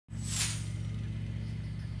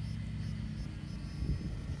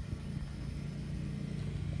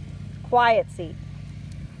quiet seat.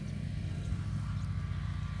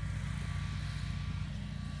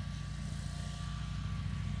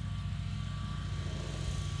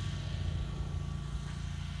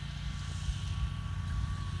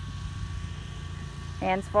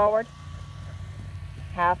 Hands forward.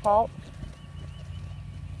 Half halt.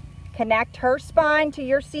 Connect her spine to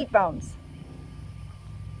your seat bones.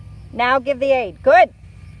 Now give the aid. Good.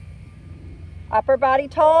 Upper body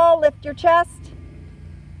tall, lift your chest.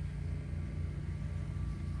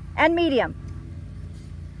 And medium.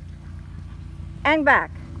 And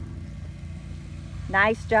back.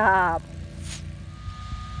 Nice job.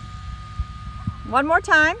 One more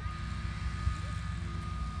time.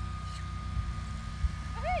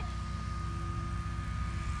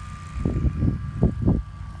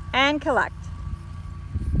 And collect.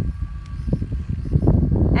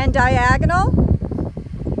 And diagonal.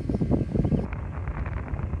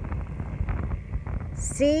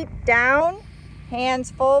 Seat down,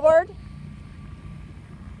 hands forward.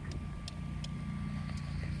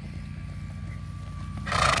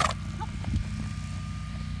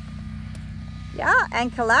 Yeah,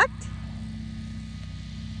 and collect.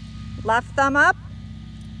 Left thumb up.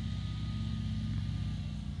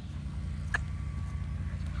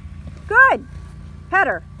 Good. Pet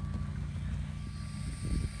her.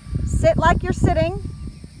 Sit like you're sitting.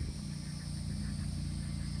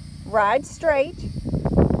 Ride straight.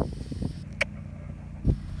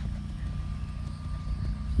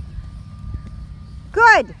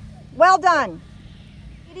 Good. Well done.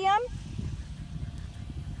 Medium.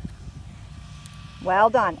 Well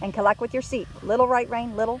done. And collect with your seat. Little right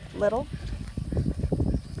rein, little.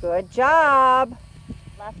 Good job.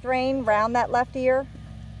 Left rein, round that left ear.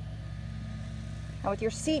 And with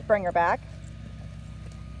your seat, bring her back.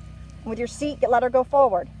 And with your seat, let her go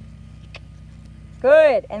forward.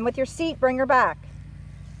 Good. And with your seat, bring her back.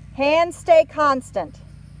 Hands stay constant.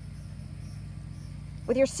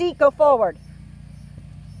 With your seat, go forward.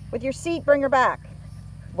 With your seat, bring her back.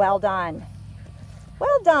 Well done.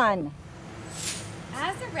 Well done.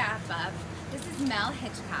 As a wrap-up, this is Mel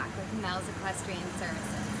Hitchcock with Mel's Equestrian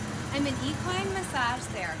Services. I'm an equine massage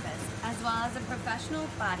therapist, as well as a professional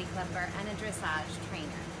body clipper and a dressage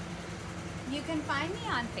trainer. You can find me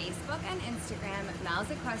on Facebook and Instagram at Mel's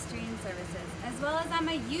Equestrian Services, as well as on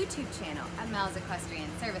my YouTube channel at Mel's Equestrian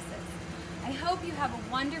Services. I hope you have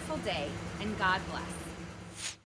a wonderful day, and God bless.